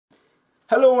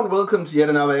Hello and welcome to yet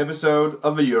another episode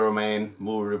of the Euroman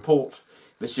Movie Report,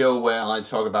 the show where I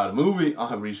talk about a movie I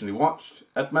have recently watched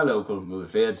at my local movie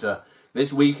theatre.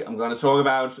 This week I'm going to talk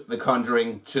about The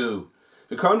Conjuring 2.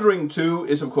 The Conjuring 2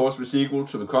 is of course the sequel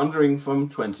to The Conjuring from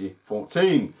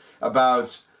 2014,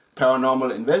 about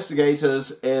paranormal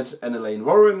investigators Ed and Elaine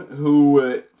Warren,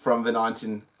 who from the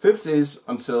 1950s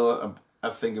until I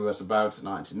think it was about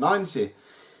 1990,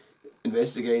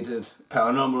 investigated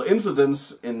paranormal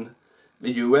incidents in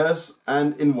the US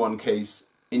and in one case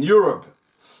in Europe.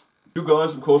 You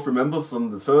guys of course remember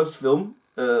from the first film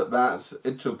that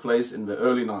it took place in the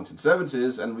early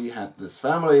 1970s, and we had this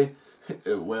family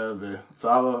where the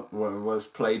father was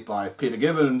played by Peter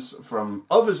Gibbons from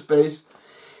Office Space.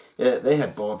 They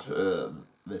had bought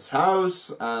this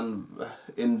house, and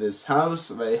in this house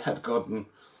they had gotten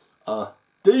a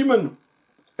demon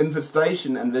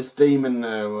infestation, and this demon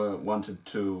wanted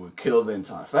to kill the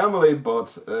entire family,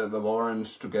 but the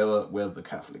Warrens, together with the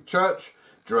Catholic Church,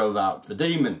 drove out the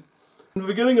demon. In the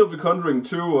beginning of The Conjuring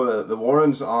 2, the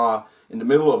Warrens are in the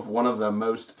middle of one of their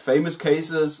most famous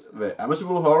cases, the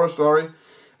Amityville horror story,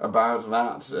 about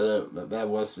that there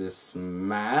was this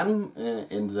man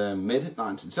in the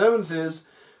mid-1970s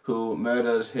who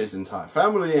murdered his entire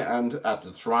family, and at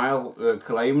the trial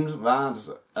claimed that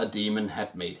a demon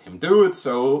had made him do it,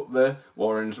 so the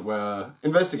Warrens were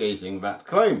investigating that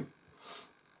claim.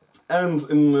 And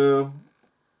in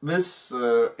this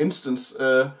instance,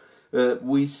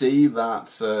 we see that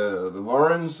the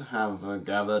Warrens have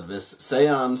gathered this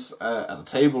seance at a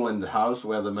table in the house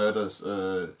where the murders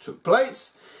took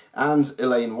place, and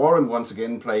Elaine Warren, once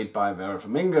again played by Vera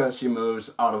Farmiga, she moves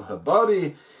out of her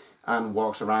body and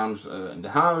walks around in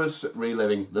the house,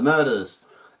 reliving the murders.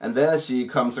 And there she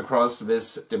comes across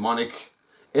this demonic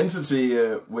entity,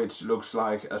 which looks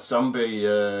like a zombie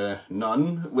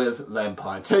nun with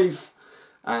vampire teeth.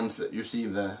 And you see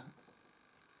the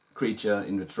creature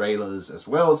in the trailers as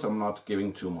well, so I'm not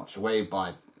giving too much away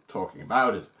by talking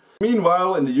about it.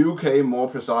 Meanwhile, in the UK, more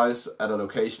precise, at a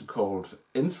location called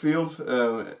Enfield,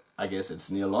 I guess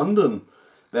it's near London,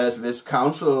 there's this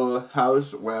council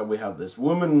house where we have this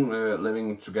woman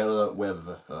living together with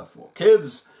her 4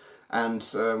 kids, and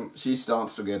she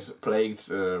starts to get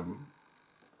plagued, or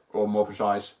more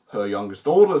precise, her youngest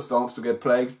daughter starts to get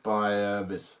plagued by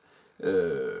this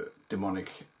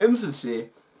demonic entity.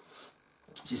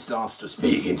 She starts to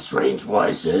speak in strange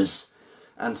voices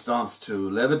and starts to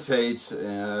levitate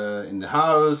in the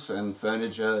house, and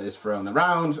furniture is thrown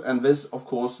around, and this of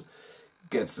course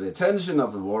gets the attention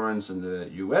of the Warrens in the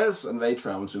US, and they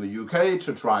travel to the UK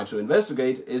to try to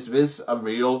investigate, is this a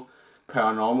real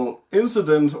paranormal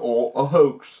incident or a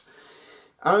hoax?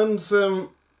 And the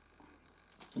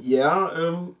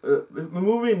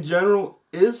movie in general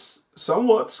is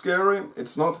somewhat scary.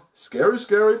 It's not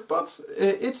scary, but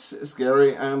it's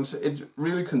scary, and it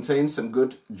really contains some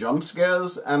good jump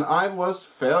scares, and I was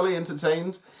fairly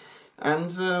entertained.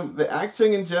 And the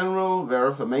acting in general,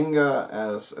 Vera Farmiga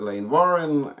as Elaine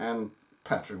Warren and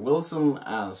Patrick Wilson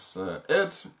as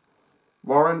Ed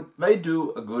Warren, they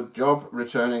do a good job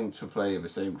returning to play the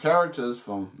same characters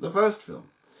from the first film.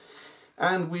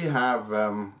 And we have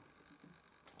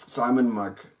Simon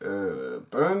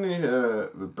McBurney,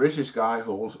 the British guy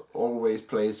who always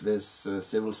plays this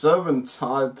civil servant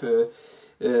type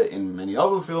in many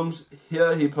other films.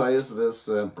 Here he plays this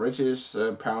British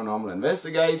paranormal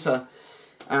investigator.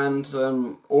 And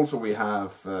also we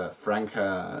have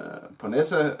Franca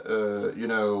Ponetta,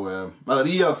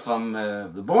 Maria from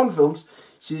the Bourne films.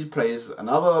 She plays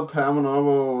another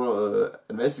paranormal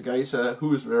investigator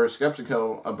who is very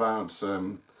skeptical about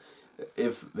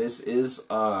if this is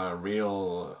a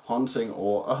real haunting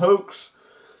or a hoax.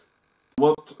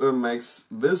 What makes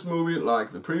this movie,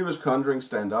 like the previous Conjuring,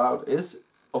 stand out is,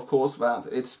 of course, that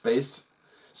it's based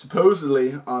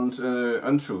supposedly on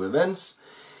true events,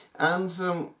 and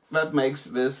that makes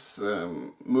this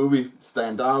movie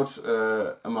stand out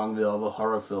among the other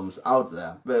horror films out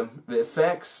there. The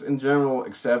effects in general,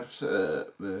 except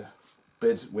the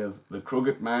bit with the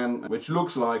crooked man, which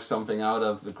looks like something out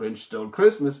of The Grinch Stole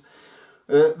Christmas,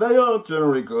 they are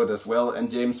generally good as well,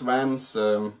 and James Van's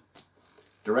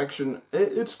direction,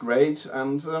 it's great,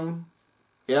 and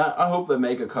yeah, I hope they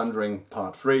make a Conjuring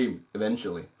Part 3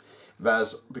 eventually.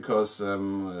 That's because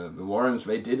the Warrens,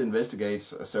 they did investigate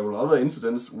several other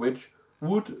incidents which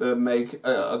would make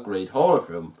a great horror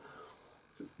film.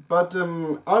 But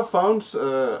I found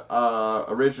an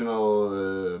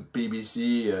original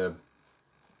BBC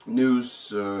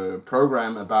news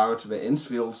program about the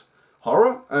Enfield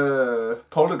horror,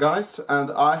 Poltergeist,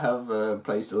 and I have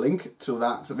placed a link to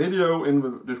that video in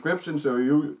the description, so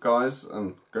you guys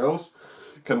and girls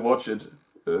can watch it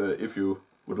if you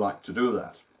would like to do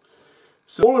that.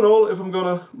 So all in all, if I'm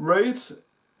gonna rate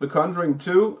The Conjuring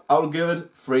 2, I'll give it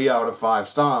 3 out of 5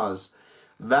 stars.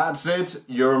 That's it,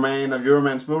 Euroman of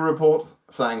Euroman's Movie Report.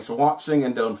 Thanks for watching,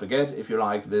 and don't forget, if you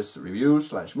liked this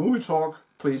review/movie talk,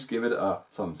 please give it a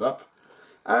thumbs up.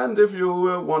 And if you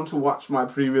want to watch my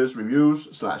previous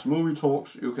reviews/movie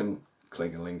talks, you can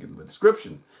click a link in the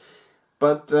description.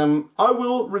 But I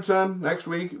will return next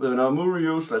week with another movie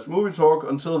review/movie talk.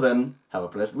 Until then, have a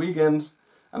blessed weekend,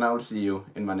 and I will see you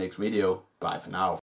in my next video. Bye for now.